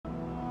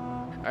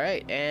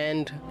Alright,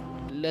 and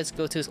let's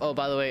go to... Oh,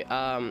 by the way,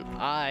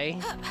 I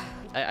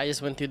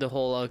just went through the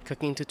whole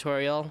cooking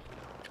tutorial.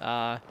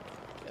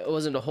 It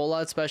wasn't a whole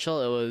lot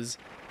special. It was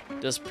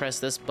just press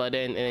this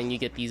button and then you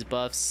get these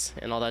buffs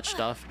and all that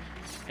stuff.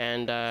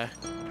 And I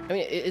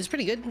mean, it's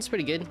pretty good. It's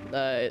pretty good.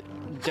 It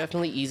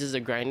definitely eases the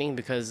grinding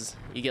because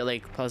you get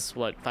like plus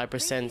what,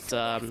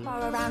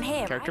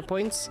 5% character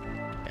points,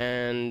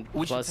 and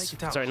plus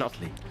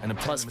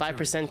plus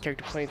 5%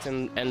 character points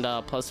and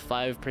plus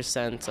 5%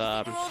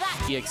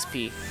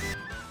 EXP.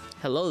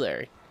 Hello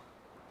there.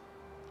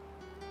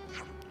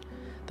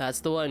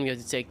 That's the one you have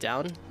to take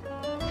down.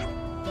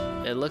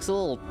 It looks a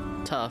little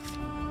tough.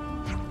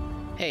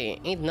 Hey,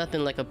 ain't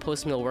nothing like a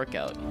post-meal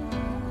workout.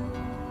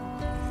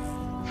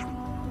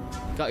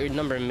 Got your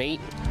number, mate.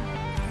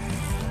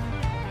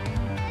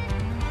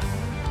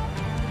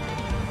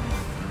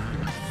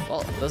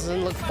 Well,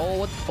 doesn't look... Oh,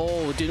 what?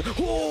 Oh, dude.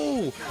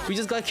 Whoa! We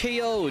just got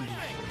KO'd.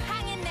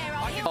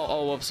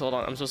 Oh, whoops, hold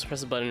on. I'm supposed to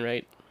press the button,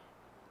 right?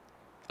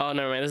 Oh,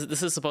 never mind.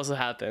 This is supposed to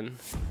happen.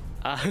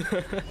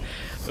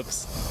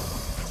 Oops.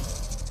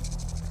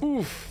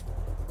 Oof.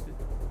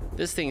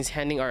 This thing's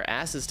handing our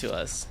asses to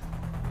us.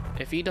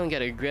 If we don't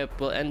get a grip,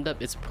 we'll end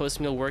up its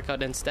post-meal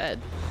workout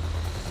instead.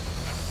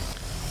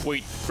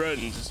 Wait,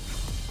 friends.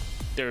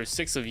 There are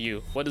 6 of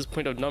you. What is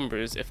point of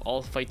numbers if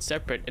all fight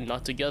separate and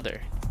not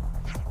together?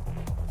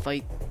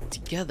 Fight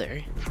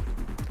together?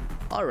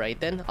 Alright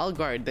then, I'll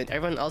guard. Then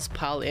everyone else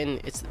pile in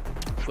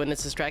when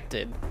it's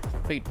distracted.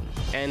 Wait,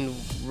 and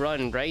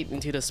run right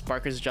into the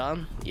Sparker's jaw?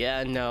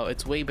 Yeah, no,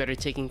 it's way better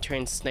taking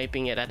turns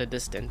sniping it at a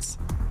distance.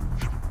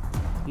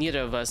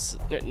 Neither of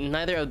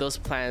those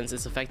plans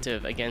is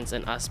effective against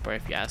an Uspar,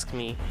 if you ask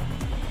me.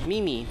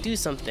 Mimi, do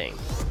something.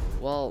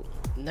 Well,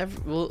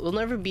 we'll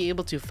never be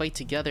able to fight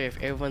together if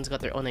everyone's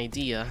got their own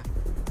idea.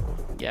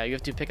 Yeah, you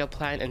have to pick a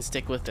plan and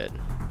stick with it.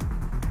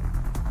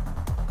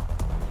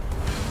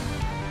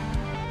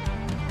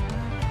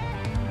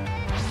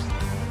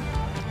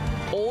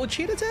 Oh,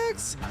 chain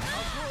attacks!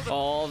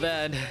 All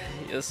that.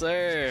 Yes,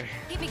 sir.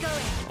 Keep me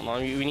going. Hold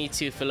on, we need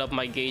to fill up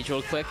my gauge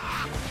real quick.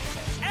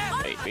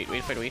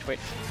 Wait.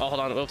 Oh, hold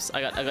on. Oops,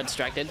 I got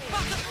distracted.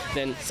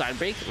 Then side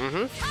break.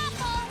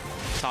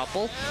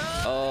 Topple.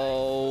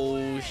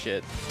 Oh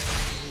shit.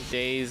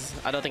 Days.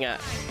 I don't think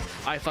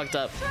I fucked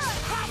up.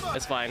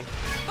 It's fine.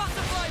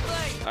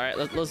 All right,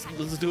 let's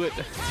do it.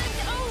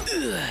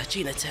 Ugh,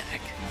 chain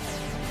attack.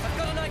 I've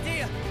got an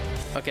idea.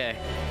 Okay.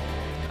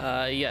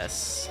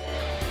 Yes.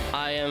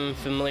 I am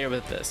familiar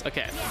with this.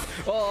 Okay.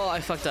 Oh, I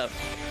fucked up.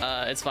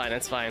 It's fine.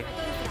 It's fine.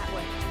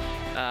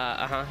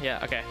 Yeah,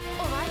 okay.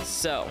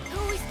 So,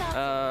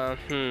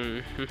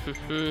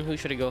 who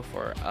should I go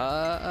for?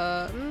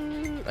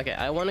 Okay,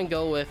 I want to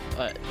go with,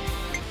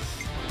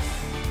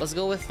 let's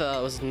go with,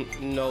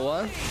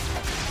 Noah,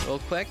 real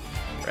quick,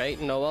 right?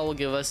 Noah will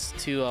give us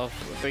to,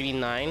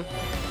 39.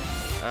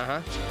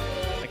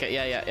 Okay,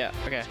 yeah,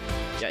 okay.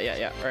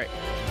 Yeah, alright.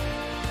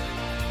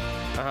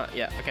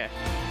 Yeah, okay.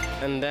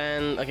 And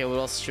then, okay, what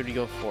else should we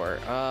go for?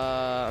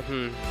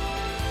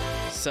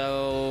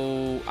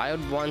 So I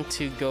would want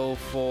to go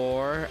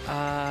for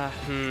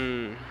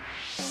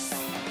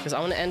because I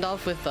want to end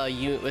off with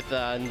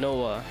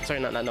Noah. Sorry,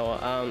 not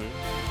Noah.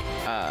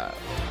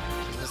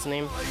 What's his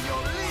name?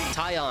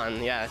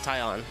 Tyon. Yeah,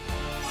 Tyon.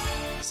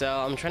 So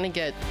I'm trying to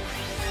get.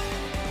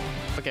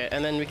 Okay,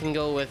 and then we can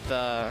go with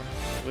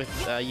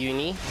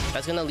Uni.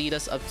 That's gonna lead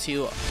us up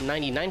to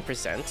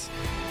 99%.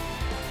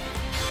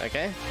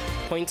 Okay,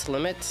 points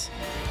limit,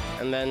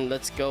 and then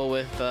let's go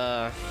with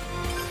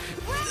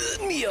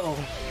Mio.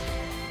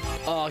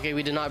 Oh, okay,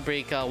 we did not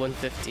break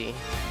 150.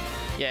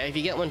 Yeah, if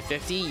you get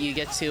 150, you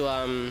get to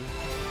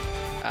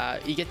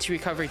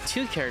recover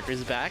 2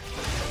 characters back,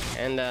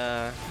 and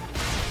let's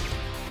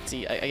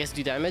see, I guess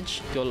do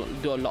damage, do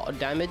a lot of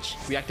damage,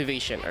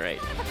 reactivation. All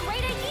right.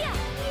 Great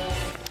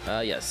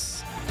idea.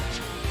 Yes.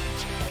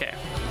 Okay.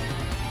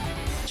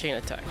 Chain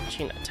attack.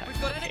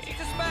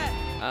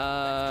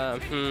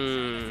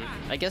 Okay.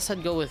 I guess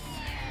I'd go with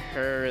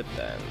her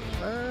then.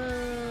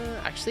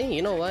 Actually,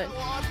 you know what?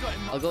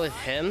 I'll go with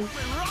him,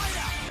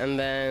 and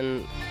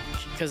then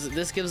because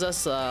this gives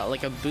us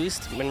like a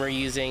boost when we're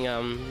using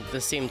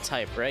the same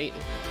type, right?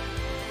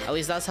 At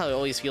least that's how it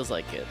always feels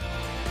like it.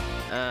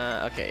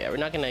 Okay, yeah, we're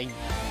not gonna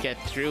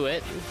get through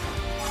it,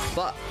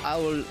 but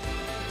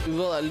we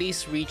will at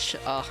least reach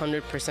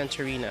 100%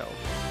 Torino.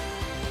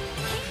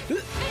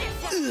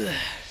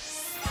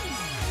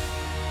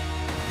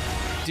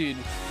 Dude,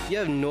 you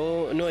have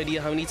no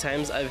idea how many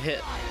times I've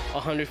hit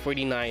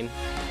 149.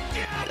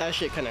 That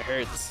shit kind of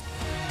hurts.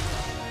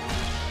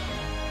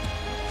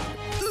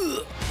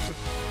 Ugh.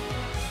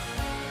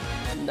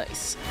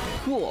 Nice.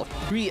 Cool.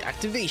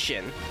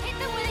 Reactivation.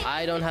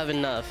 I don't have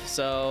enough,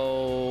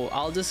 so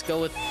I'll just go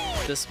with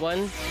this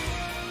one.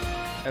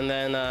 And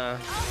then,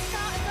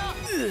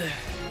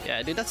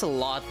 yeah, dude, that's a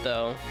lot,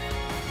 though.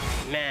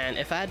 Man,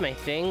 if I had my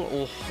thing,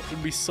 oh,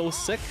 it'd be so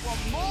sick.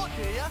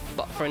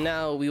 But for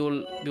now, we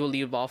will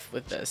leave off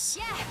with this.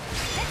 Yeah,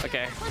 let's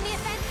Okay. On the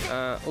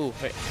offensive. Oh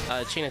wait.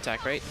 Chain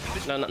attack, right?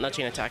 No, not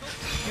chain attack.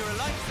 You're a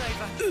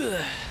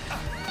lifesaver.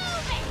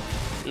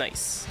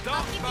 Nice.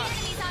 I'll keep the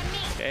enemies on me.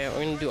 Okay,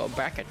 we're gonna do a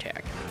back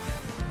attack.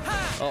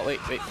 Oh wait.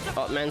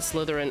 Oh man,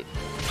 Slytherin.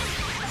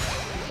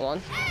 Hold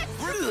on.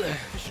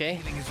 Okay.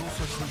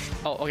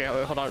 Oh, okay.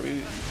 Wait, hold on.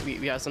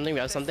 We have something.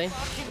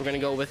 We're gonna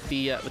go with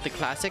the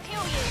classic.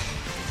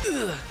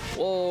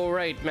 Oh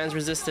right, man's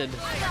resisted.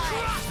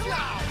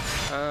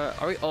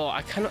 Are we? Oh,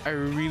 I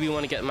really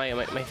want to get my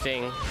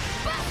thing.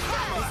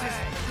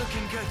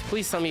 Looking good.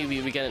 Please tell me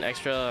we get an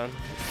extra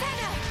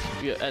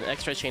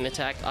chain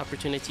attack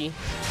opportunity.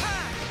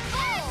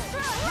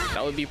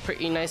 That would be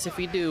pretty nice if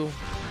we do.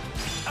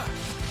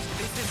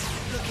 This is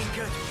looking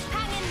good.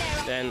 Hang in there.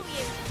 I'll Then. heal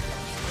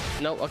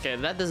you. No, okay,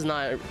 that does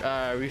not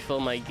refill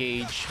my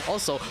gauge.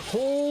 Also,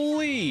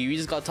 holy, we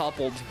just got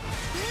toppled.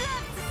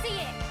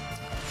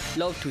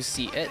 Love to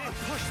see it.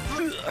 Love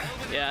to see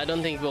it. Yeah, I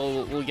don't think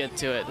we'll get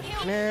to it.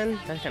 Man,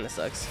 that kind of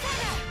sucks.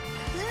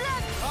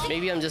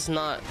 Maybe I'm just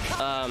not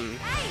Hey,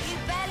 you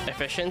better.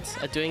 efficient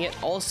at doing it.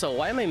 Also,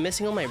 why am I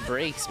missing all my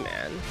breaks,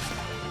 man?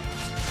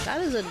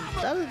 That's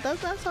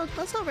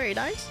not very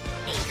nice.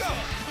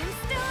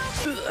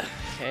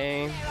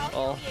 Okay,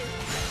 well,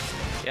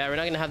 yeah, we're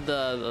not gonna have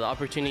the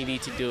opportunity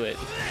to do it,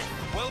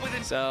 Well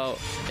within. so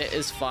it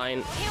is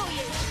fine. Heal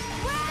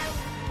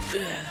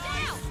you.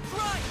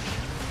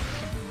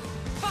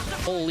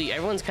 Holy,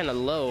 everyone's kind of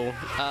low.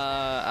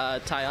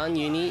 Tyon,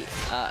 you need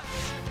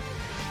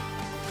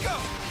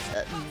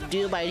do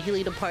you mind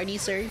healing the party,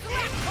 sir?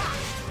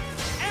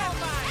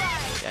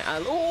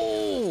 Yeah,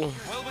 oh,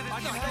 Well within. I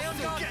can stay on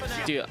guard for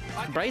now. dude.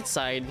 Bright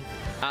side.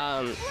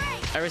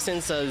 Ever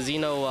since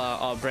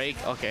Xeno break,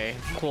 okay,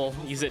 cool.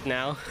 Use it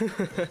now.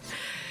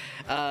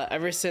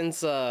 Ever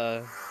since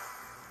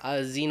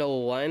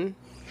Xeno 1,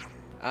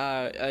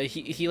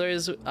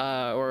 healers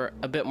were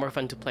a bit more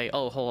fun to play.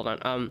 Oh, hold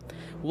on.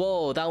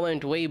 Whoa, that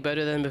went way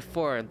better than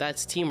before.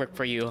 That's teamwork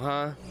for you,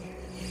 huh?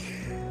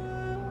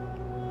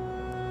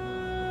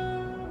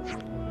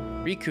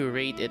 Riku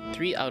rated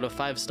 3 out of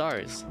 5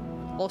 stars.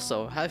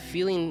 Also, have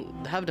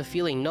the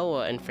feeling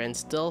Noah and friends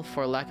still,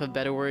 for lack of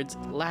better words,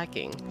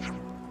 lacking.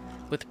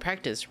 With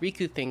practice,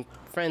 Riku think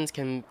friends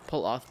can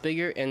pull off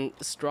bigger and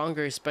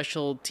stronger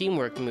special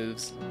teamwork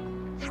moves.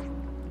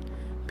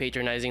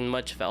 Patronizing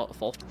much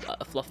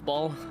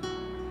fluffball?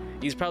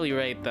 He's probably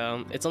right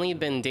though. It's only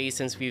been days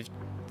since we've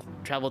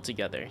traveled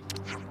together.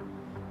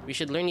 We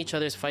should learn each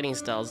other's fighting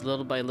styles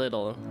little by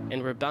little,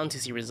 and we're bound to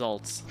see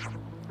results.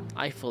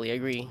 I fully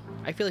agree.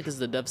 I feel like this is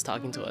the devs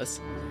talking to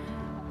us.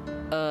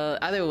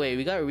 Either way,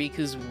 we got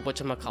Riku's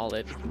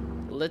whatchamacallit.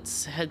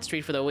 Let's head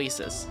straight for the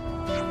Oasis.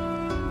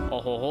 Oh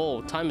ho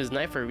ho, time is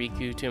nigh for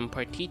Riku to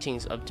impart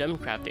teachings of gem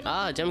crafting.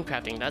 Ah, gem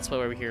crafting, that's what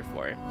we're here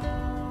for.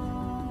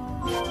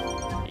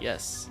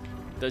 Yes,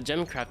 the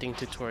gem crafting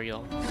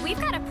tutorial. We've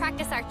got to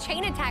practice our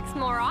chain attacks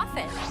more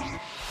often.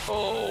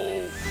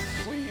 Oh,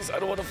 please, I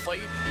don't want to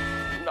fight.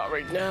 Not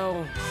right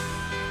now.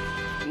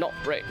 Not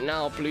right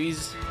now,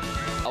 please.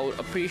 I would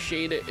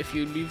appreciate it if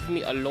you leave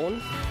me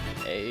alone.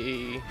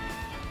 Hey.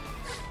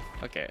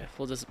 Okay,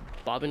 we'll just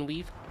bob and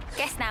weave.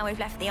 Guess now we've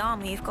left the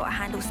army, you've got to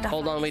handle stuff.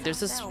 Hold like on, wait, there's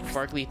this ourselves.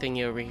 sparkly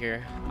thingy over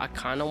here. I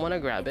kind of want to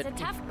grab it.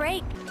 It's a tough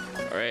break.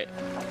 Alright,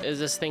 is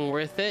this thing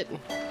worth it?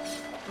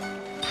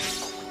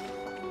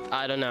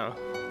 I don't know.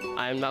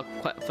 I'm not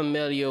quite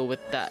familiar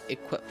with that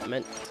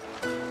equipment.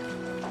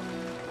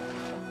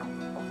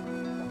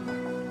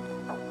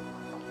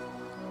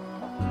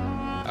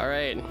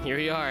 Alright, here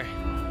we are.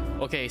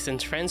 Okay,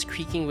 since friends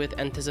creaking with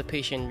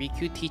anticipation,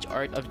 Riku teach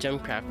art of gem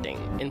crafting.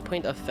 In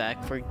point of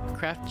fact, for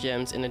craft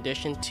gems in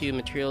addition to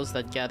materials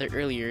that gather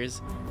earlier,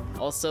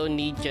 also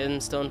need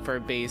gemstone for a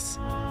base.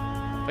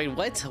 Wait,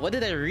 what? What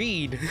did I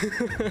read?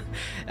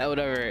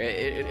 Whatever,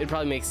 it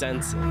probably makes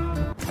sense.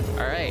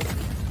 Alright.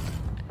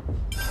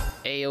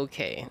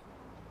 A-okay.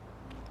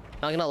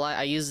 Not gonna lie,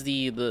 I use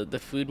the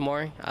food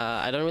more.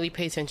 I don't really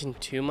pay attention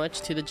too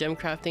much to the gem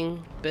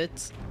crafting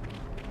bits.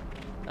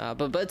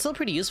 But it's still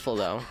pretty useful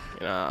though.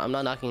 You know, I'm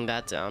not knocking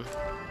that down.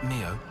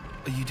 Mio,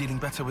 are you dealing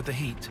better with the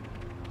heat?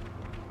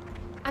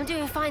 I'm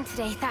doing fine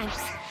today, thanks.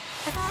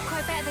 I felt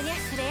quite better than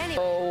yesterday anyway.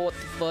 Oh, what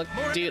the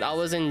fuck? Dude, I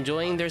was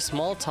enjoying their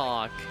small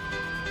talk.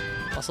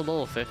 Also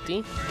level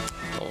 50?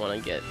 Don't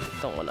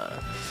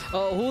wanna.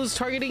 Oh, who's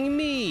targeting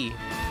me?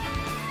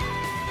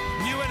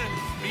 New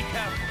enemy. Be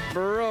careful.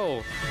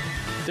 Bro,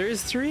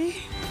 there's 3?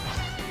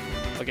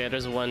 Okay,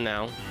 there's 1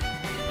 now.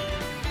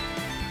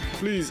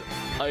 Please,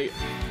 I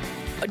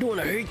don't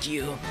want to hurt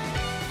you.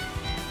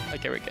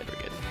 Okay, we're good.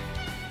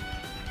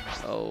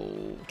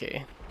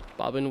 Okay,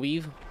 bob and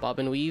weave.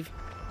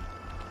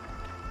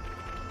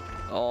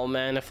 Oh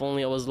man, if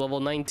only I was level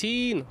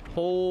 19.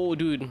 Oh,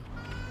 dude.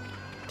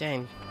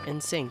 Dang,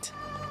 instinct.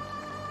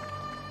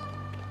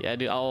 Yeah,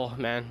 dude. Oh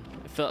man,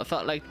 it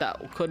felt like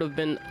that could have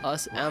been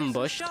us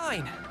ambushed.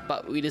 Shine.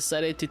 But we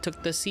decided to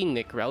take the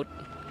scenic route.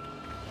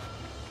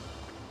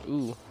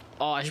 Ooh.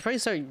 Oh, I should probably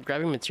start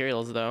grabbing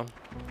materials though.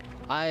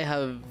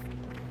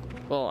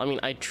 Well, I mean,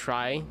 I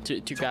try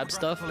to grab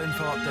stuff.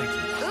 Info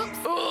updated. Oops,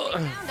 they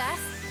found us.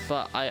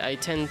 but I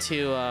tend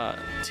to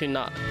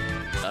not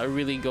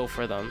really go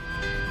for them.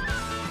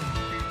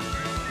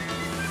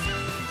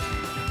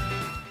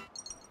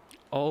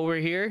 Oh, we're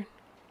here?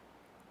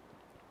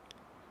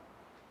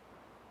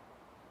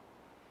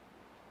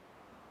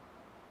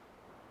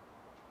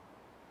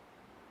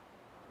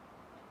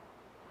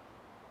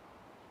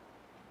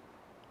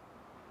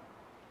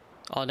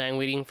 All dang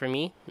waiting for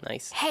me?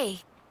 Nice. Hey,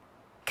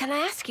 can I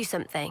ask you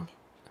something?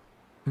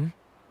 Hmm?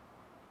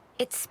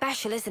 It's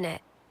special, isn't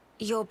it?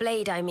 Your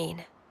blade, I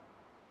mean.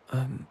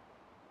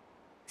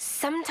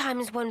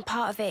 Sometimes one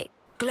part of it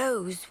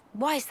glows.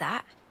 Why is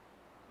that?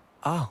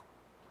 Oh.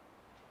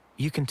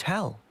 You can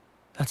tell.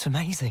 That's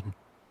amazing.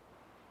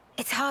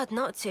 It's hard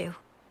not to.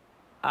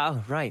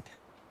 Oh, right.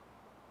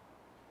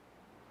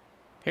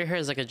 Her hair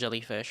is like a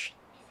jellyfish.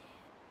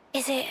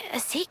 Is it a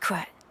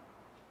secret?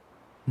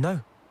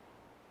 No.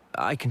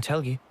 I can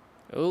tell you.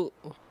 Oh,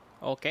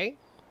 okay.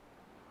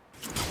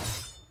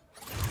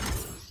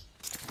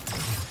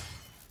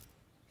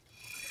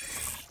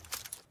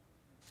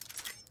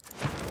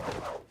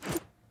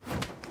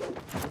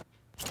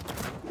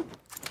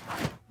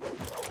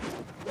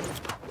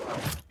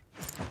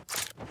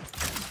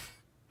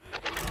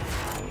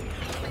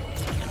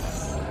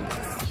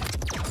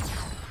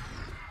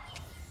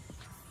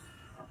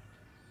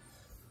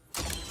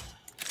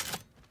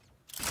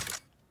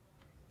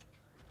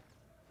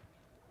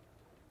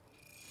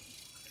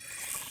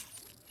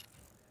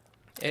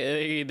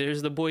 Hey,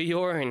 there's the boy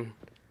Yorn.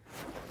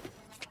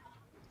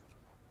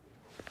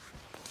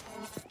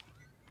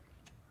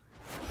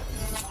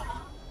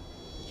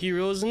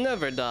 Heroes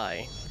never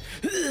die.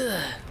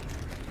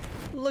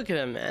 Look at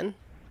him, man.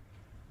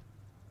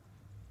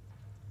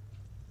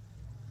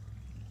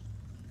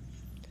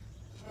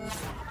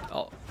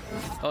 Oh,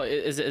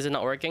 is it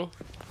not working?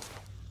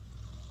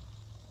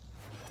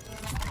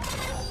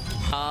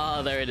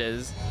 Ah, there it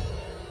is.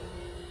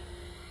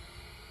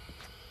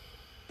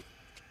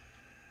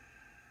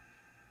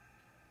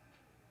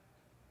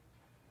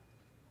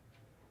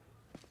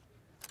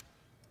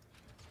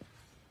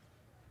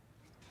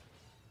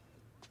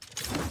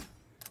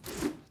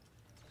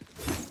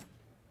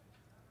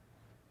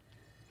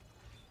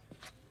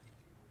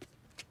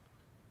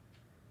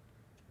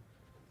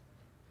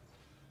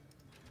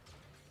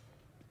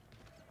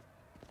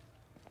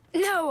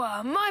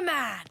 Noah, my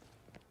man!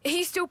 Are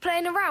you still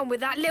playing around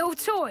with that little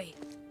toy?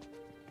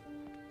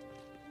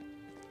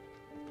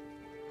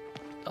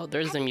 Oh,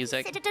 there's the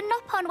music. Considered a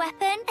knock-on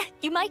weapon.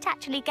 You might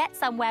actually get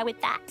somewhere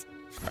with that.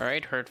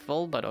 Alright,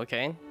 hurtful, but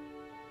okay.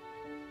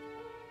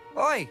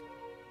 Oi!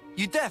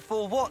 You deaf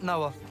or what,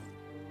 Noah?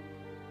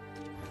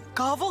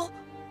 Garvel?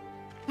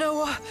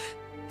 Noah,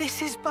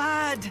 this is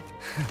bad.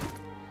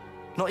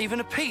 Not even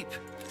a peep.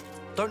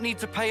 Don't need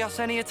to pay us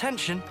any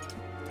attention.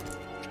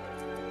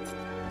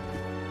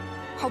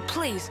 Oh,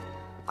 please.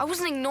 I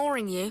wasn't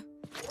ignoring you.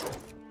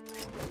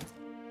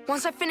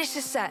 Once I finish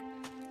this set,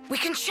 we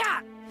can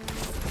chat!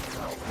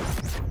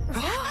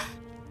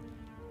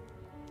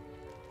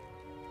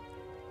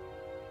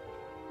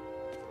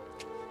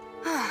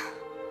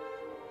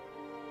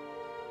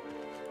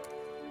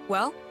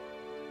 Well,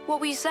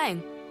 what were you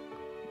saying?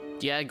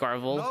 Yeah,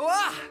 Garvel.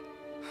 Noah!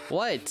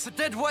 What? For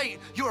dead weight,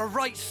 you're a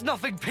right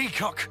snuffing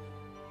peacock.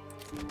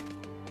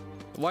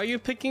 Why are you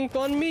picking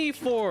on me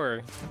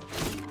for?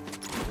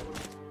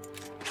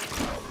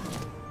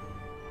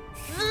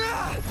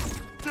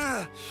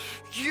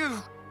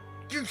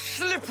 You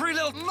slippery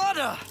little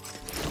mudder!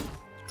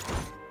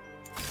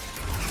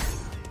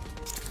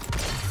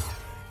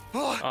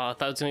 Oh, I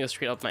thought it was gonna go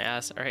straight up my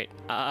ass. Alright,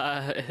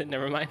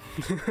 never mind.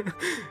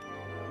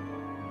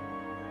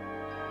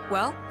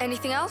 Well,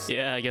 anything else?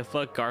 Yeah, get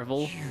fucked,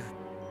 Garvel.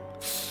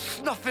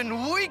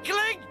 Snuffing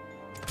weakling!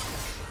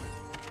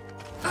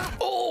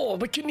 Oh,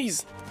 my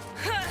kidneys!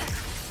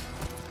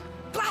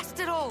 Blast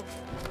it all!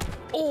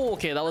 Oh,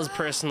 okay, that was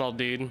personal,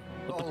 dude.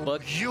 What the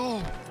fuck?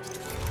 You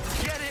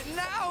get it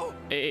now!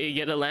 Hey,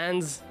 get it,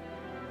 Lance.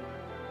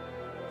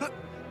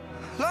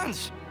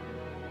 Lance!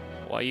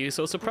 Why are you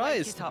so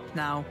surprised? Get up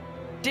now.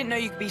 Didn't know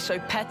you could be so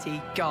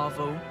petty,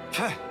 Garvel.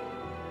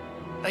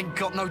 Ain't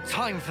got no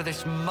time for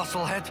this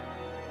musclehead.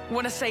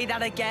 Wanna say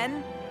that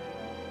again?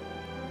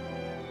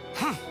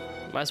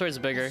 My sword's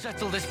bigger.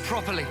 Settle this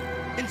properly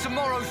in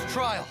tomorrow's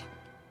trial.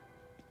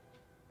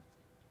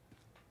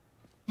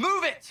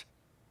 Move it!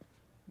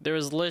 There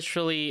was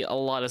literally a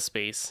lot of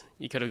space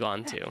you could have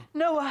gone to.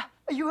 Noah,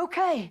 are you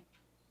okay?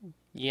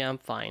 Yeah, I'm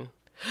fine.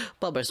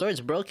 But my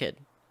sword's broken.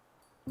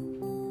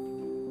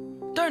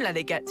 Don't let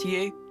it get to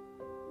you.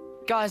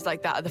 Guys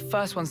like that are the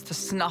first ones to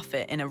snuff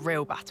it in a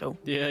real battle.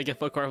 Yeah, get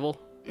fucked, Garvel.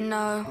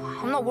 No,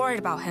 I'm not worried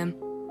about him.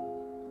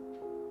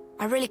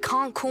 I really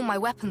can't cool my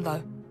weapon,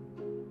 though.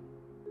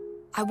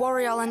 I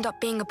worry I'll end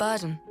up being a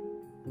burden.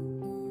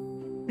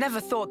 Never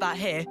thought that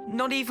here,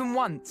 not even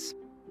once.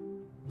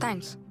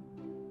 Thanks.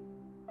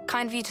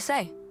 Kind of you to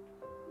say.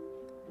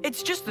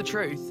 It's just the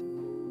truth.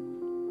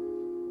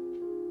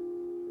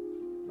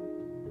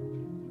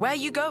 Where are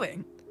you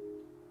going?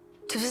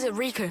 To visit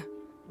Riku,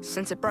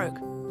 since it broke.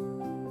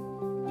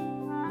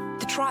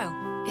 The trial,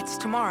 it's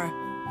tomorrow.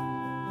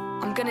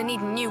 I'm gonna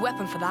need a new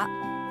weapon for that.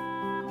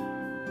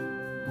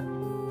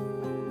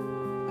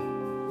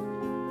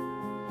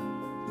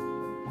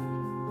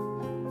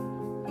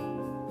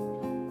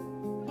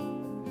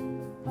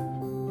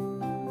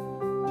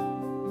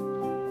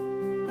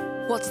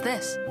 What's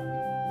this?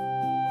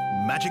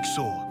 Magic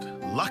sword,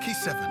 lucky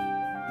 7.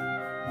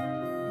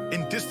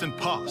 In distant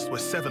past were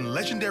 7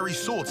 legendary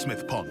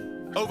swordsmith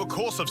pon. Over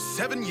course of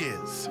 7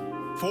 years,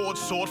 forged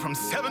sword from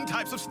 7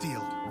 types of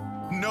steel.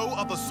 No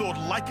other sword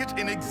like it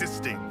in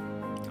existing.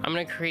 I'm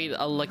gonna create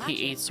a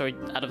lucky 8 sword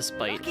out of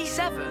spite. Lucky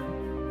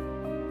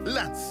 7?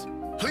 Lance,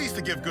 please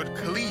to give good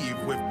cleave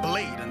with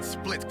blade and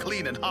split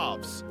clean in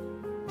halves.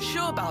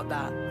 Sure about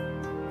that.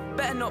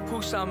 Better not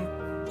pull some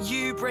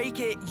you break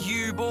it,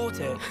 you bought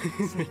it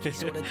sneaky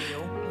sort of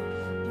deal.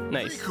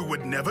 Nice. Riku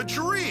would never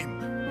dream.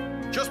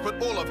 Just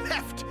put all of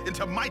heft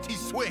into mighty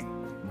swing.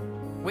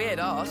 Weird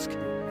ask.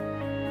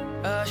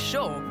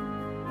 Sure.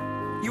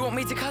 You want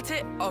me to cut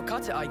it? I'll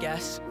cut it, I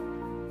guess.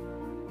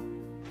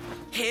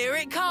 Here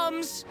it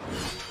comes!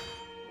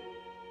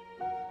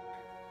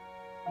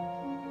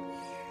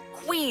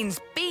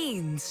 Queen's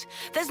beans!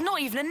 There's not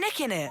even a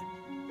nick in it!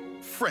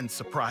 Friend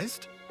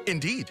surprised?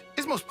 Indeed,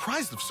 is most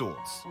prized of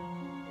swords.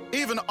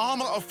 Even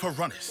armor of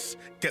Ferronis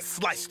gets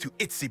sliced to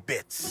itsy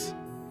bits.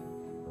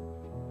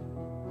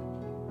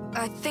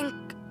 I think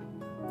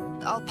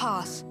I'll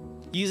pass.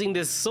 Using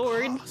this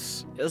sword?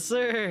 Pass. Yes,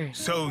 sir.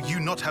 So you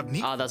not have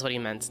need? Oh, that's what he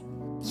meant.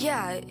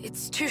 Yeah,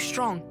 it's too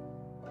strong.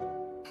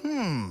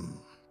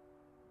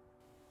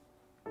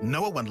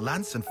 Noah want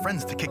Lance and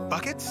friends to kick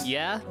buckets?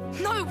 Yeah?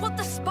 No, what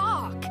the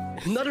spark?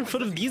 Not in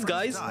front of these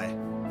guys. Die.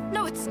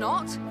 No, it's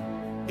not.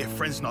 If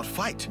friends not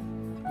fight,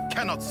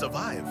 cannot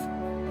survive.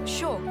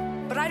 Sure,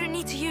 but I don't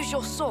need to use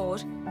your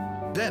sword.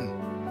 Then,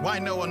 why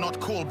Noah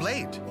not call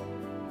blade?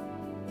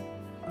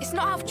 It's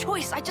not out of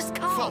choice, I just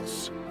can't.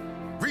 False.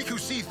 Riku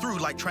see through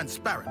like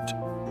transparent.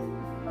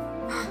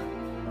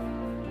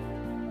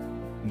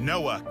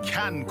 Noah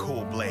can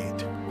call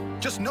blade.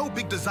 Just no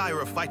big desire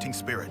of fighting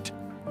spirit.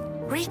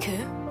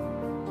 Riku?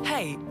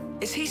 Hey,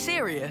 is he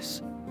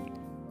serious?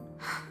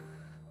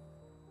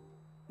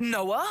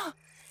 Noah?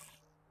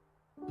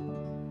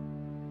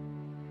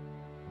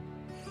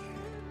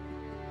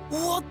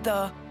 What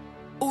the?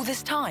 All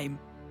this time?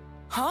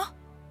 Huh?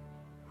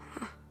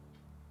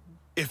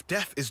 If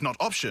death is not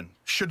option,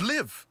 should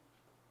live.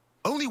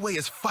 Only way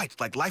is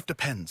fight like life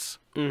depends.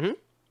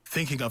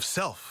 Thinking of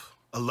self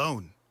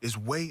alone is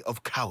way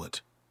of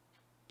coward.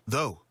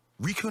 Though,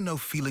 Riku no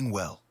feeling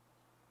well.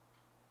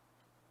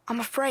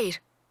 I'm afraid.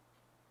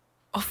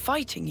 Of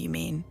fighting, you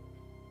mean?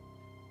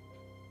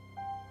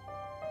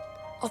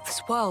 Of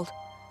this world.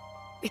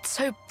 It's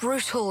so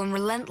brutal and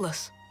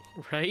relentless.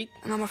 Right?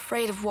 And I'm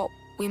afraid of what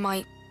we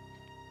might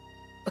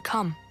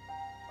become.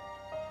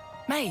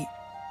 Mate,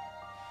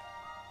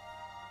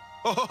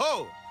 Oh ho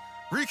ho!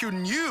 Riku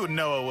knew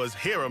Noah was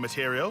hero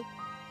material.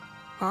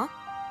 Huh?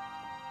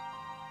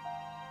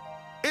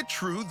 It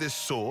true this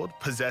sword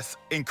possess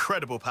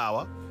incredible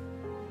power.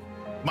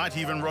 Might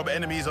even rob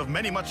enemies of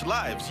many much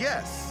lives,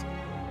 yes.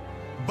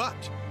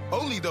 But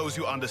only those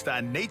who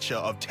understand nature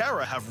of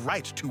terror have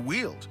right to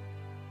wield.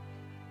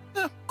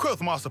 Quoth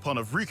Masterpon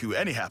of Riku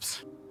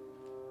anyhaps.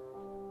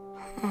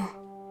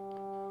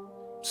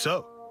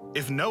 So,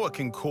 if Noah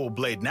can call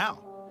blade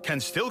now, can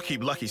still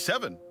keep lucky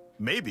 7,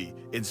 maybe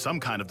in some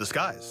kind of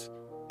disguise.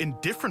 In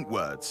different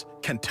words,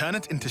 can turn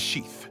it into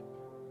sheath.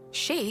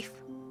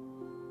 Sheath?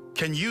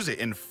 Can use it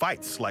in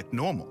fights like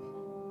normal.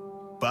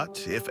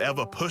 But if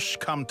ever push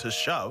come to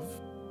shove,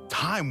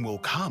 time will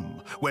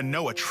come when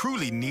Noah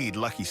truly need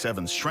lucky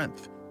 7's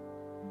strength.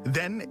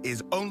 Then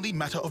is only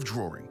matter of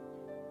drawing.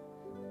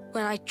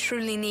 When I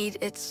truly need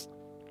its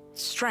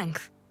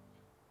strength.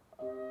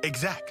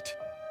 Exact.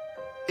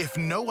 If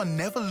Noah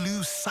never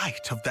lose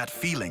sight of that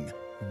feeling,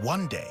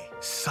 one day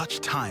such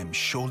time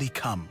surely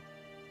come.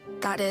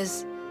 That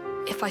is,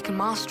 if I can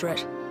master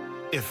it.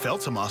 If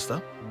felt to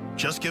master,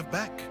 just give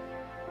back.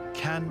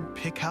 Can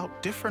pick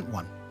out different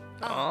one.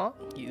 Aw,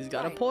 he's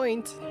got a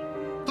point.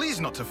 Please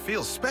not to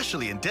feel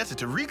specially indebted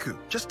to Riku.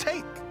 Just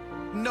take.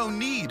 No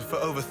need for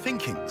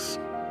overthinkings.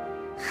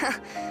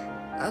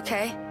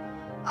 Okay,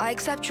 I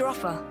accept your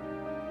offer.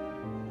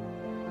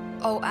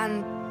 Oh,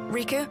 and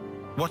Riku?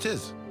 What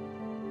is?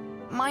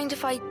 Mind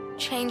if I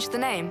change the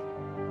name?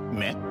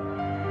 Meh?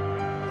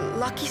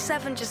 Lucky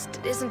 7 just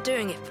isn't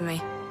doing it for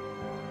me.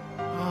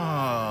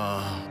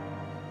 Ah.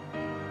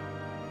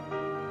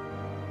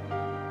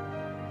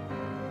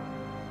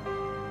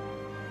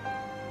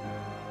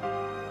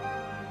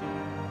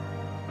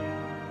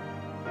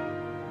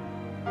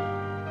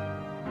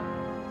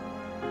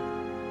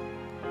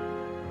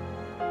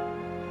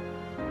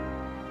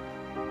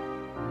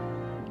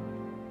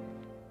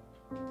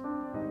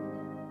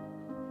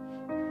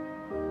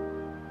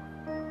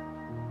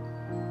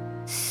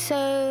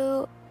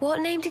 So,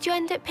 what name did you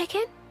end up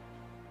picking?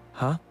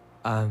 Huh?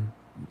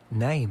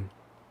 Name?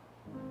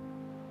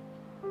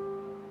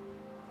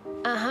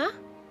 Uh-huh.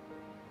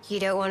 You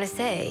don't want to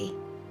say?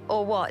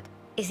 Or what?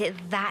 Is it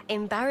that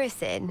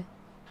embarrassing?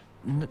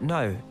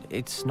 No,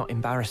 it's not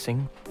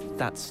embarrassing.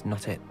 That's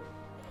not it.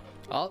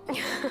 Oh,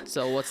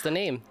 so what's the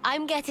name?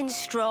 I'm getting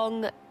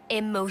strong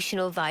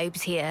emotional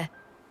vibes here.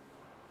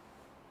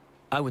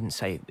 I wouldn't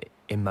say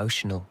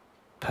emotional,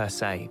 per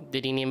se.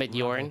 Did he name it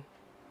Yorn?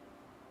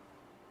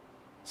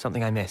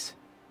 Something I miss.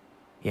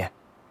 Yeah.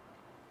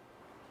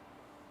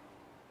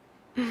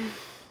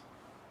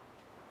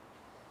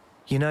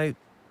 You know,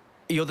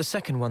 you're the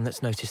second one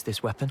that's noticed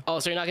this weapon. Oh,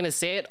 so you're not gonna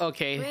say it?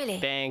 Okay, Really?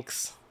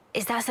 thanks.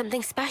 Is that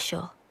something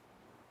special?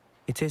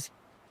 It is.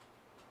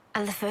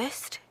 And the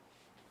first?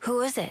 Who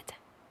was it?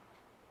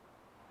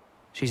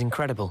 She's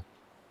incredible.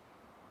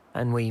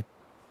 And we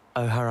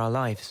owe her our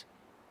lives.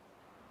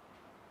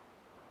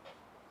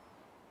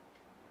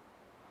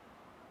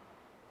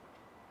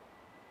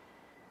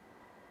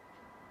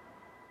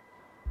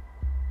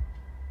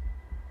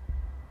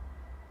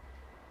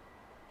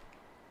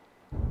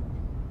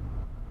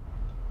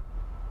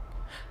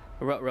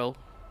 Ruh-roh.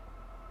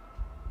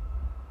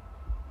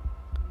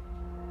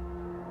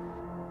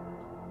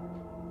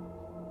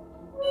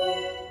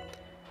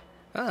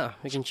 Ah,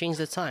 we can change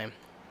the time.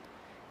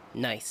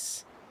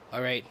 Nice.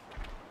 Alright.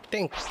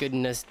 Thank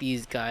goodness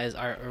these guys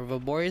are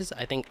herbivores.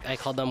 I think I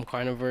called them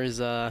carnivores,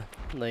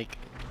 like,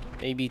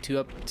 maybe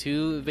two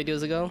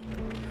videos ago.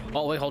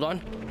 Oh, wait, hold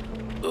on.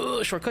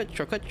 Shortcut.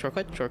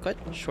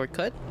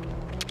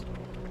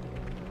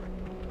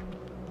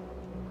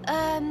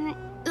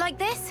 Like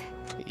this?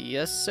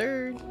 Yes,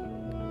 sir.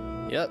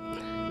 Yep.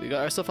 We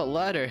got ourselves a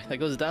ladder that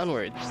goes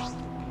downward.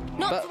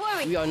 Not But to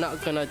worry. we are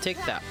not gonna take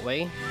that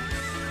way.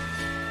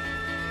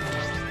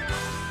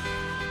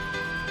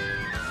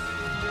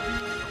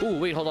 Ooh,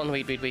 wait, hold on,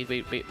 wait.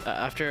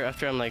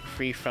 After I'm like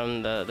free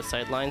from the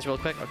sidelines real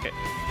quick. Okay.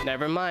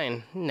 Never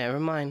mind.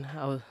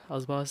 I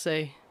was about to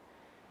say.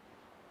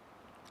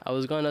 I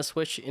was gonna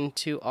switch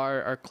into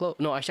our clothes.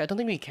 No, actually, I don't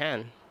think we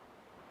can.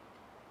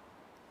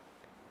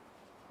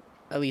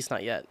 At least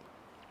not yet.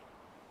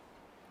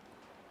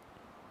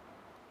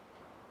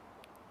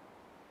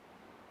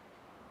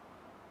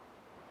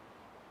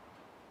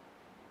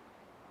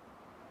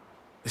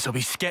 This'll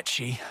be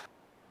sketchy.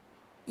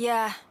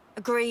 Yeah,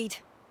 agreed.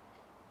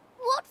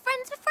 What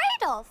friends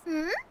afraid of,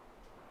 hmm?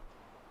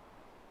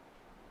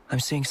 I'm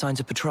seeing signs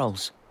of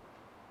patrols.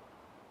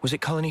 Was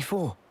it Colony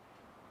 4?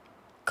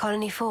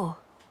 Colony 4.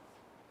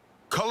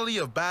 Colony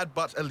of bad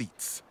but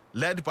elites,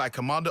 led by a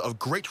commander of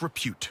great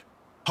repute.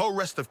 Whole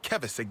rest of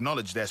Kevis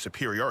acknowledge their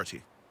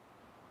superiority.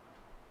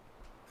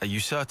 Are you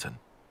certain?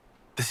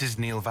 This is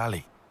Neil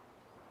Valley.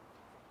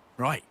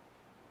 Right.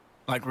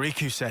 Like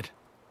Riku said.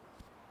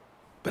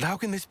 But how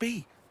can this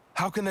be?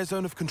 How can their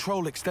zone of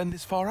control extend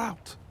this far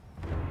out?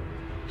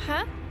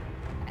 Huh?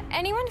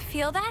 Anyone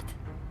feel that?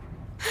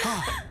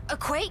 A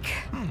quake?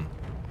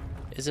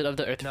 Is it of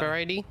the Earth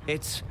variety?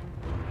 It's...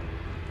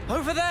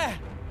 Over there!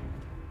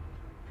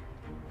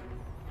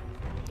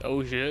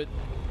 Oh shit.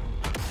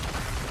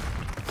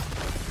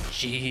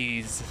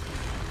 Jeez.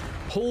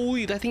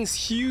 Holy, that thing's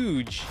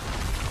huge.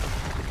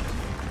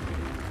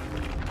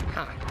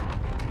 Huh.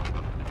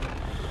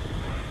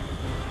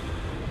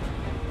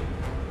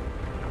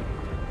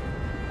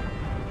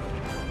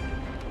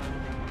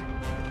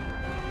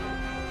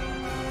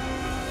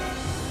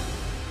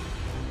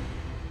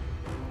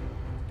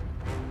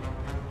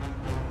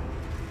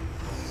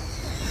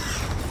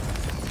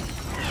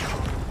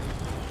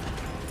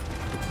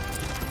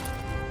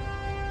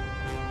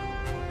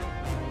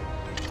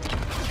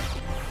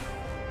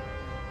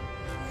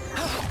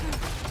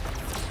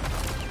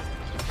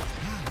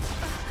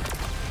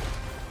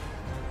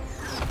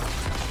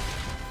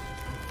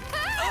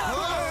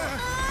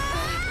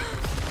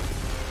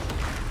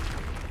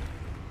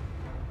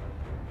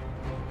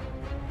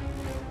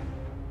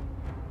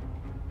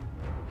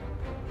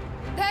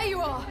 There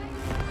you are!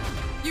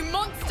 You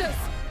monsters!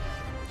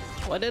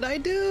 What did I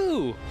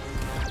do?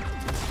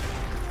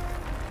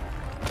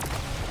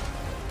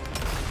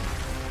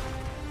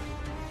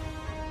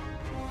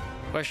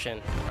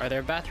 Question, are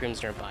there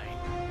bathrooms nearby?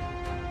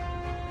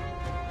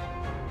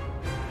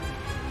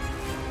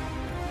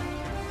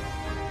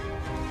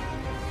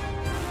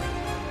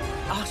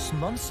 Us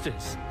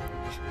monsters.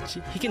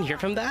 He can hear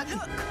from that?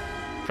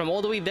 From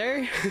all the way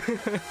there?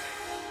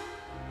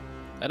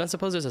 I don't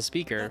suppose there's a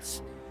speaker.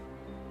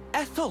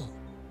 Ethel!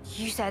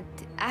 You said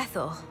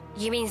Ethel.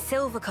 You mean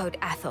Silvercoat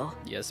Ethel.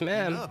 Yes, You know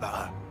ma'am. about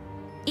her?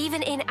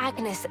 Even in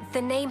Agnes,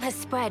 the name has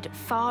spread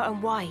far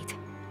and wide.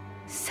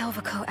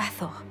 Silvercoat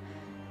Ethel.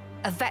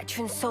 A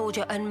veteran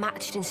soldier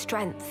unmatched in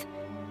strength.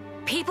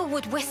 People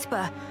would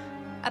whisper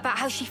about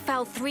how she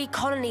felled 3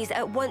 colonies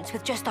at once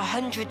with just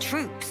 100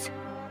 troops.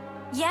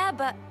 Yeah,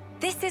 but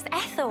this is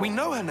Ethel. We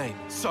know her name,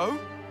 so?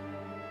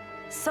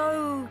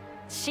 So,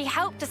 she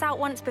helped us out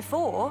once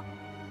before.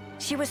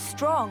 She was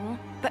strong,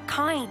 but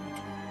kind.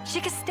 She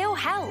could still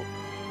help.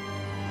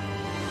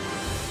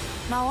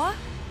 Noah?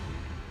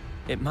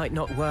 It might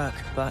not work,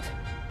 but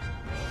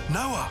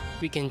Noah!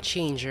 We can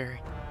change her.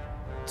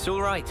 it's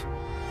all right.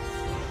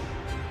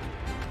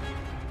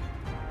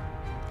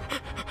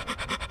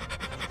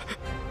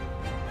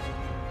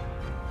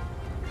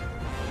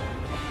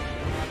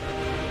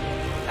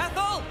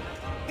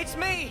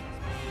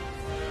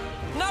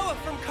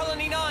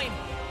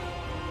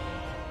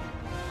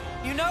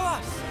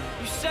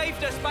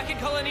 saved us back in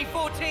Colony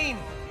 14.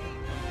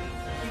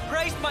 You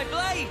praised my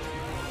blade.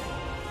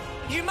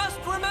 You must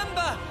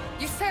remember.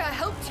 You say I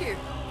helped you?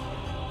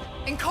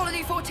 In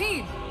Colony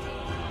 14?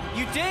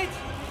 You did?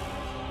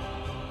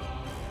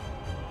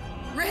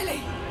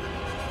 Really?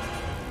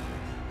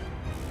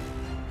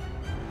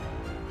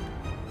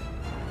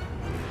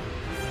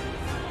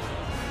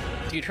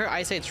 Dude, her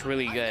eyesight's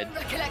really good.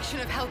 Recollection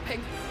of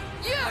helping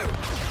you!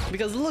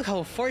 Because look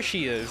how far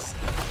she is.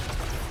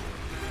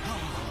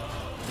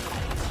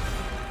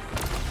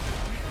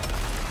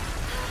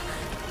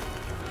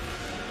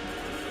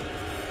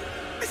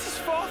 This is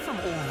far from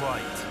all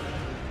right.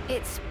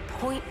 It's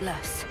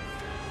pointless.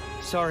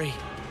 Sorry.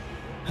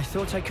 I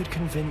thought I could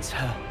convince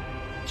her.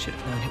 Should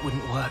have known it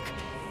wouldn't work.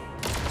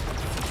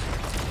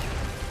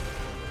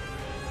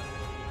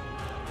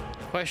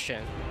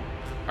 Question.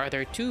 Are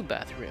there 2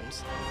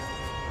 bathrooms?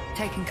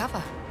 Taking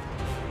cover.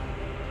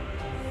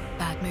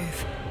 Bad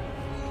move.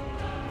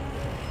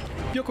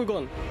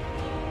 Byakugan.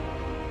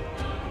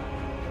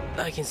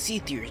 I can see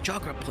through your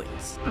chakra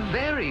points.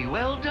 Very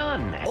well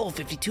done. All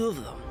 52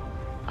 of them.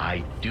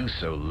 I do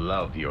so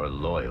love your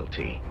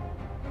loyalty.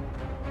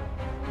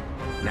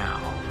 Now,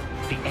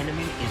 the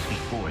enemy is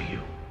before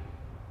you.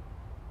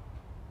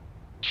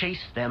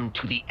 Chase them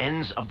to the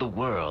ends of the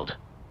world.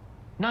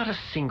 Not a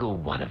single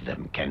one of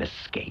them can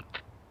escape.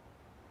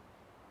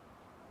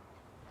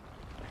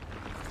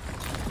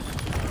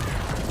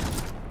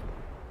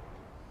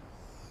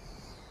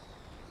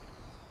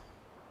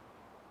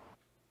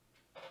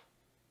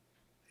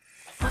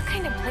 What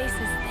kind of place is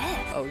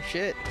this? Oh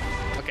shit.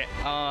 Okay,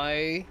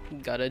 I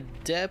gotta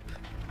dip.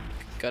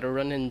 Gotta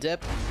run and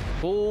dip.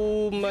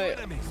 Oh my.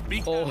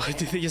 Oh,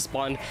 did they just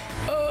spawn?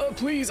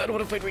 Please, I don't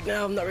want to fight right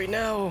now. Not right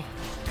now.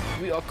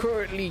 We are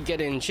currently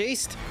getting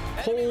chased.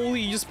 Holy,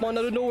 you just spawned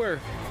out of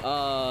nowhere.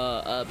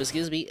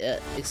 Excuse me.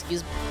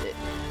 Excuse me.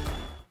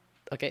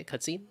 Okay,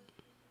 cutscene.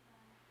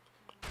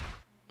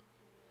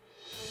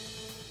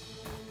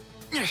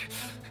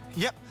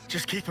 Yep,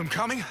 just keep them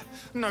coming.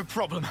 No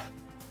problem.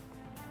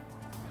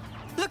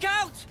 Look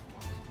out!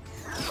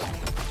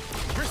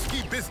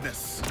 Risky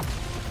business.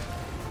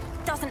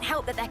 Doesn't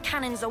help that their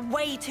cannons are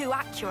way too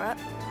accurate.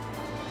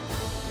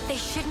 They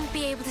shouldn't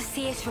be able to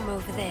see us from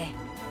over there.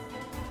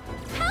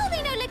 How do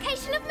they know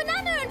location of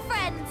Manana and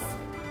friends?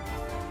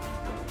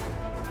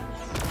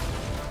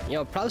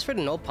 Yo, props for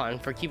the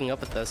Nopon for keeping up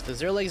with us, because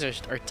their legs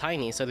are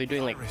tiny, so they're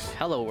doing like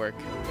hella work.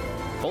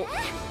 Oh.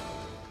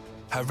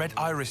 Her red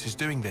iris is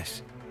doing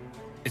this.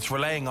 It's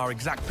relaying our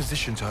exact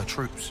position to her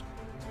troops.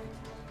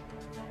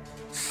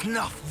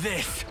 Snuff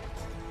this!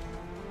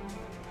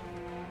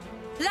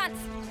 Lance,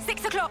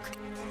 6 o'clock.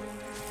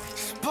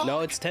 No,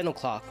 it's 10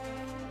 o'clock.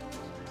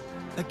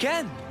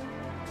 Again?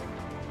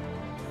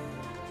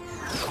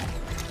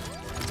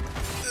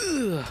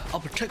 Ugh,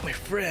 I'll protect my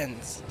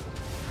friends.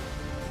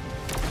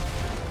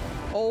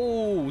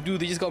 Oh, dude,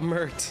 they just got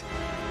murked.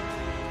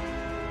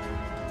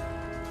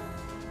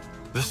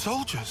 The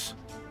soldiers.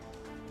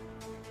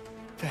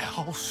 Their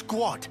whole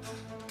squad.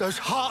 Those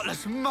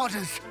heartless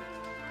mudders.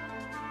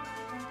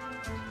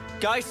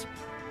 Guys,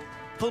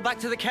 pull back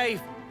to the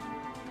cave.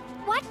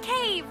 What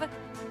cave?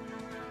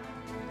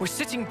 We're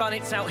sitting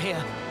bunnets out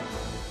here.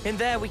 In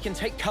there, we can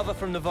take cover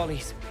from the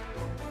volleys.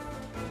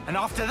 And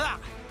after that?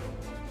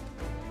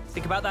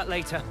 Think about that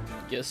later.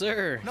 Yes,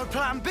 sir. No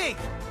plan B?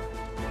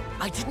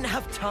 I didn't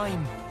have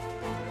time.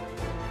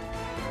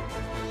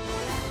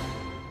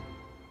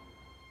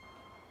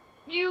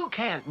 You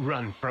can't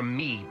run from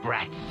me,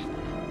 brats.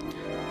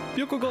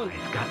 Byakugan.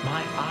 I've got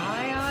my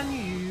eye on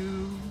you.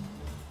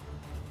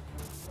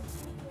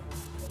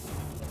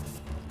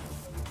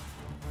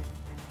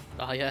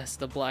 Ah, yes,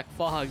 the black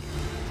fog.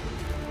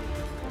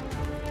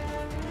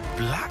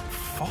 Black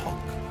fog?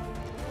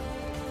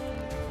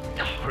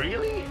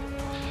 Really?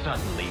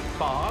 Suddenly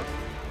fog?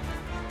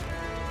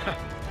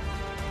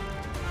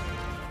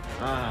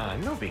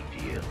 No big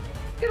deal.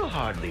 It'll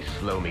hardly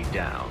slow me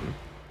down.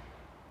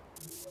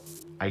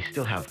 I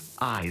still have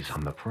eyes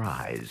on the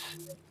prize.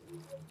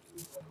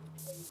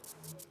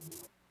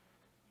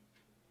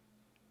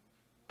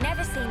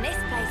 Never seen this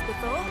place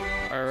before.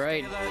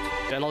 Alright,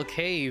 Dental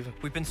Cave.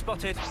 We've been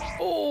spotted.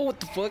 Oh, what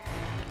the fuck?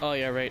 Oh,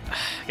 yeah, right.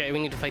 Okay, we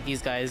need to fight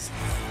these guys.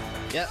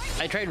 Yeah,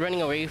 I tried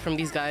running away from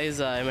these guys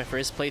in my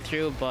first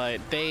playthrough,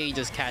 but they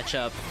just catch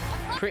up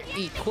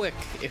pretty quick,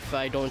 if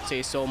I don't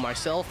say so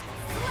myself.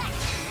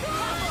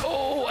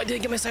 Oh, I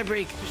didn't get my side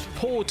break.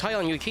 Oh, tie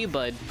on your key,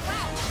 bud.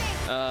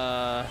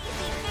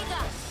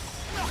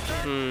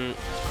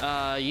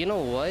 You know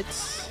what?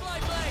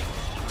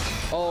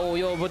 Oh,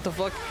 yo, what the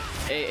fuck?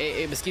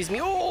 Hey, excuse me.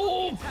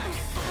 Oh!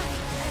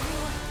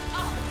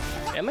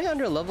 Am I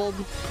underleveled?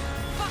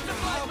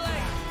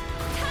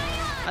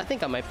 I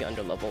think I might be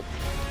underleveled.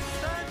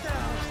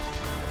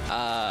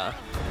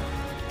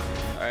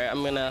 Alright,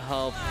 I'm gonna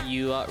help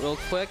you out real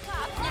quick.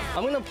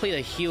 I'm gonna play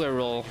the healer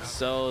role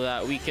so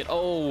that we can.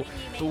 Oh,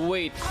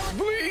 wait,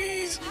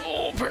 please!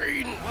 Oh,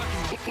 pain!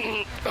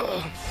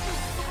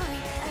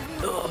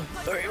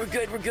 Alright, we're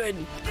good, we're good.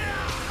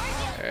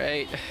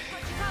 Alright.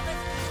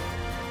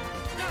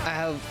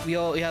 we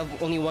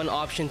have only one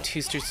option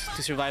to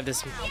survive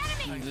this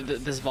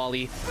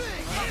volley.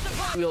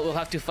 We'll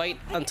have to fight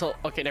until.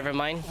 Okay, never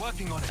mind.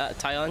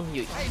 Tyon,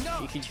 you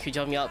could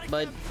help me out,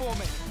 bud.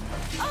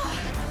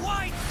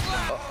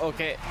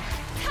 Okay.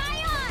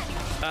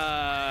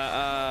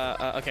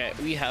 Okay,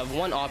 we have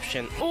one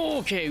option. Oh,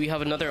 okay, we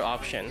have another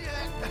option.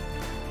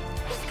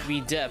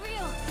 We dip.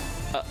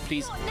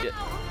 Please.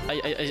 I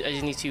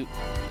just need to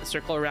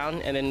circle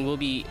around and then we'll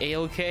be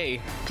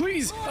a-okay.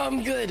 Please,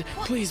 I'm good.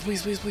 Please.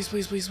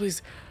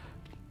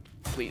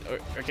 Wait,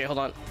 okay, hold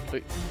on.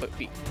 Wait.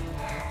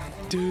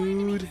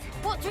 Dude.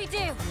 What do we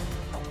do?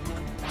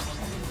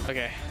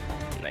 Okay,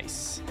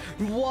 nice.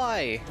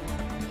 Why?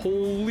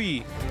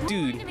 Holy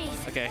dude.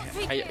 Okay,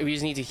 we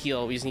just need to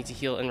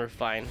heal. And we're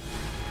fine.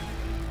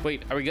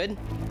 Wait, are we good?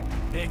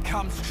 Here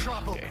comes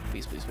trouble. Okay,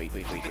 please, wait.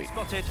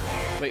 Spotted.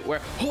 Wait,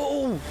 where?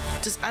 Oh,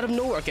 just out of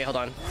nowhere. Okay, hold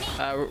on.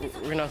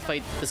 We're gonna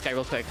fight this guy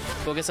real quick.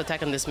 Focus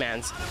attack on this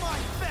man's.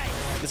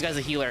 This guy's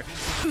a healer.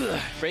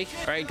 Break.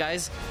 All right,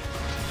 guys.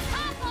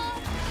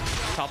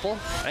 Topple.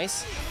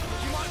 Nice.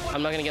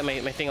 I'm not gonna get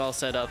my thing all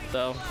set up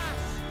though,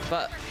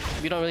 but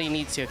we don't really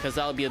need to because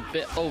that'll be a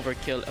bit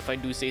overkill if I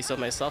do say so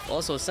myself.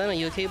 Also, Senna,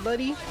 you okay,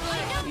 buddy?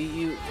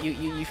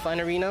 You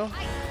fine, Arena?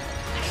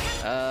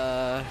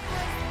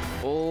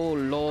 Oh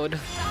lord.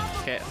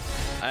 Okay,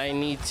 I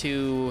need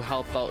to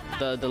help out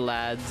the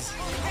lads.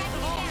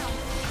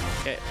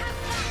 Okay,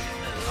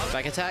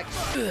 back attack.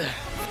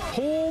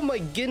 Oh my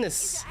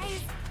goodness.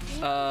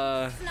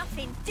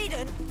 Nothing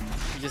didn't.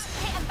 Just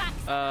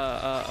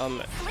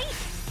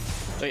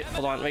wait,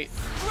 hold on, wait.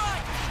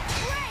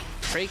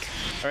 Break.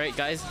 All right,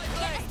 guys.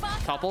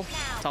 Topple.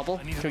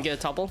 Can we get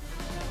a topple?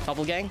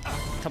 Topple gang.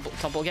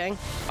 Topple gang.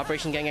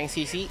 Operation Gang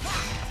CC.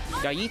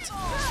 Yeet.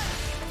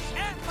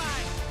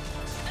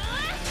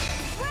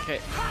 Okay,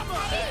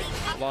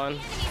 come on.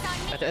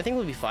 I think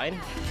we'll be fine.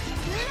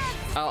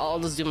 I'll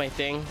just do my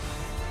thing.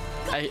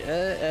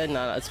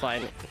 No, it's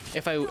fine.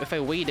 If I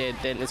waited,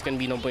 then it's gonna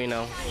be no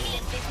bueno.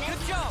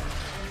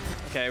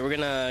 Okay, we're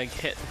gonna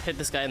hit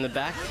this guy in the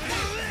back.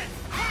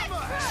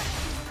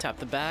 Tap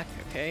the back.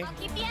 Okay.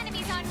 Keep the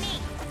enemies on me.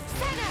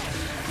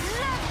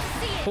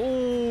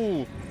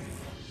 Ooh.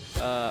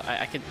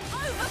 I could.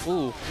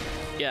 Ooh.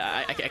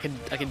 Yeah, I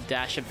could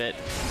dash a bit.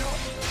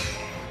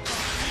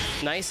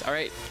 Nice. All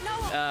right.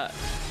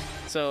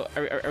 So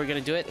are we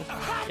gonna do it?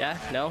 Yeah?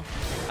 No?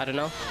 I don't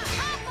know.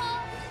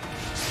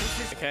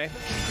 Okay.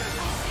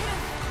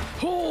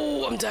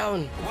 Oh, I'm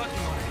down.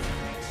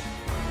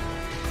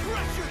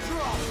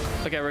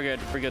 Okay, we're good.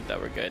 We're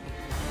good.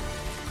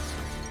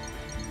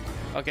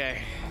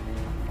 Okay.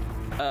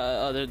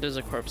 There's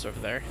a corpse over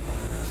there.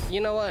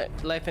 You know what?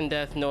 Life and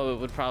death. No, it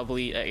would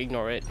probably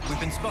ignore it. We've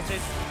been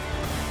spotted.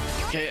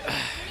 Okay.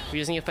 We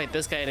just need to fight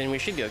this guy, and then we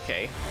should be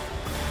okay.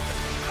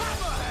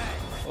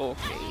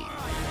 Okay.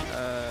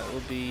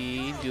 We'll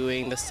be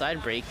doing the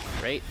side break,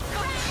 right?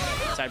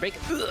 Side break.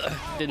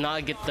 Did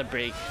not get the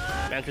break.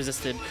 Man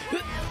resisted.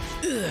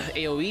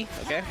 AoE.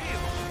 Okay.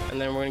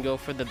 And then we're gonna go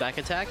for the back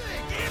attack.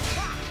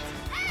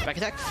 Back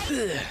attack.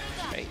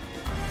 Right.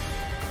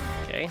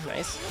 Okay.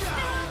 Nice.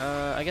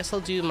 I guess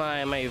I'll do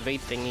my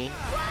evade thingy.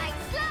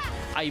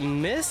 I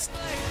missed.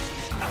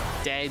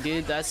 Dang,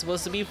 dude, that's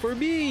supposed to be for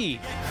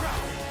me.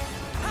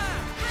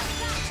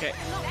 Okay.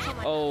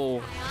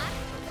 Oh.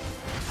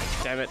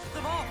 Damn it.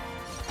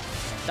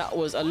 That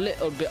was a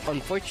little bit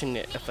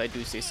unfortunate, if I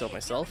do say so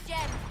myself.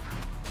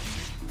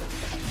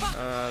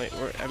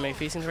 Am I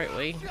facing the right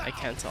way? I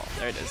can't tell.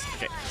 There it is.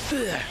 Okay.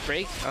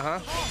 Break.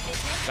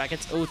 Back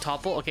it. Oh,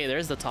 topple. Okay,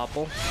 there's the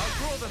topple.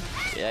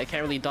 Yeah, I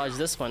can't really dodge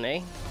this one,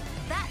 eh?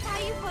 That's how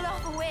you pull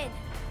off a win.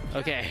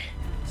 Okay.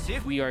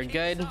 We are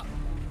good.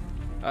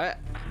 Alright.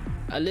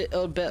 A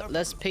little bit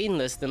less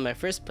painless than my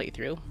first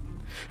playthrough.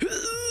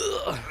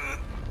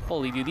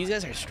 Holy dude, these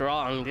guys are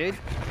strong, dude.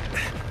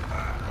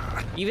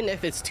 Even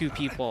if it's two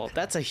people,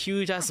 that's a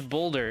huge ass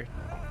boulder.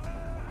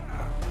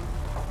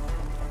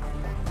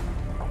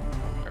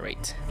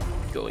 Alright.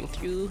 Going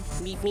through.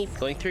 Meet.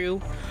 Going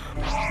through.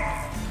 You're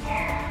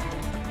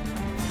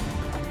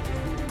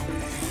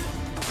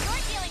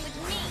dealing with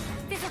me.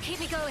 This'll keep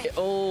me going.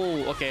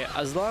 Oh, okay.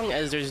 As long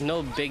as there's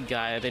no big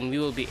guy, then we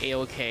will be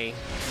a-okay.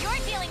 You're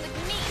dealing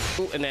with me.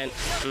 Ooh, and then,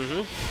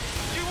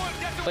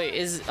 Wait,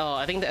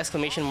 I think the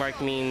exclamation mark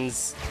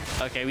means,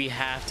 okay, we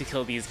have to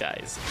kill these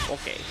guys.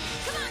 Okay.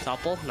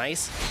 Topple,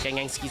 nice.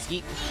 Gang,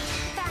 ski.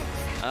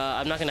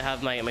 I'm not gonna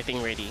have my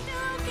thing ready.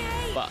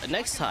 But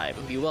next time,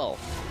 we will.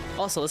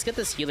 Also, let's get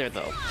this healer,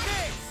 though.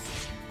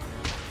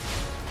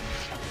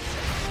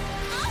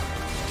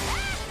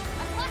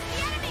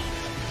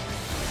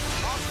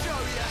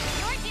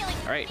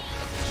 Alright.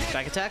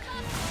 Back attack.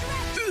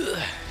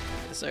 Yes,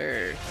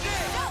 sir.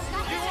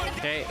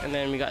 Okay, and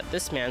then we got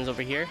this man's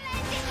over here.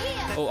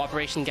 Oh,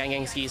 Operation Gang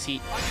CC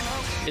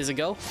is a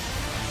go.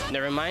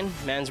 Never mind,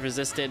 man's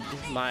resisted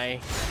my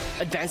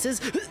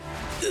advances.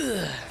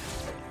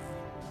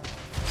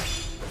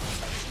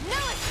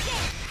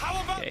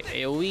 Okay,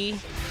 AoE.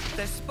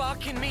 They're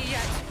sparking me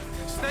yet.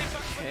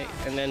 Okay,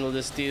 and then we'll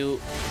just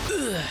do.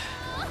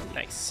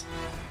 Nice.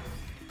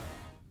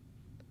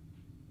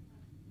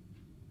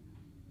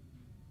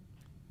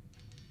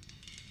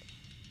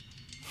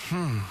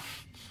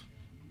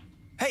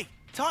 Hey,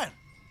 Tyan,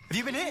 have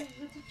you been here?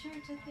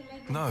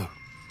 No.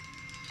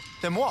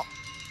 Then what?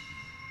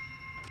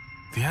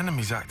 The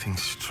enemy's acting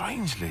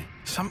strangely.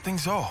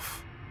 Something's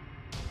off.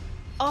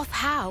 Off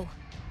how?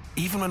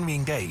 Even when we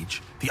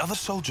engage, the other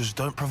soldiers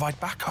don't provide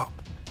backup.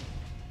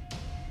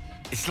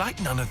 It's like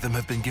none of them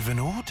have been given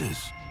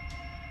orders.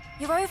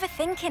 You're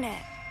overthinking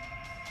it.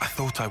 I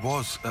thought I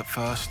was at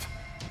first.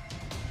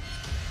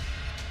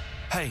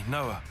 Hey,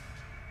 Noah.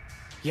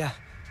 Yeah,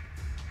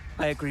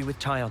 I agree with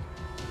Tyon.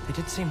 They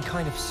did seem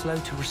kind of slow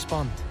to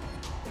respond.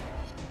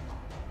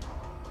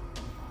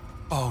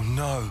 Oh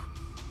no.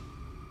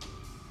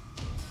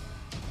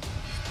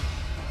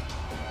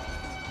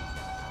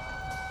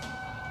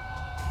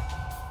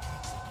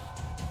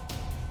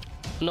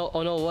 No,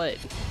 oh no, what?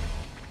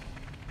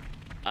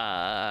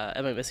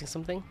 Am I missing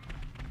something?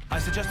 I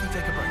suggest we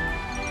take a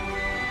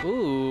break.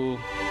 Ooh.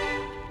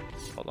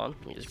 Hold on,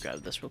 let me just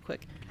grab this real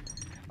quick.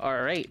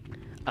 Alright.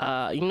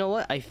 You know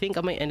what? I think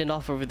I might end it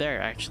off over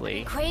there,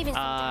 actually.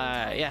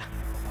 Yeah.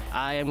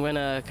 I am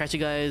gonna catch you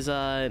guys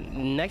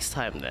next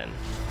time then.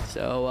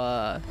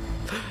 So,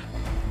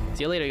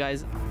 see you later,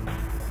 guys.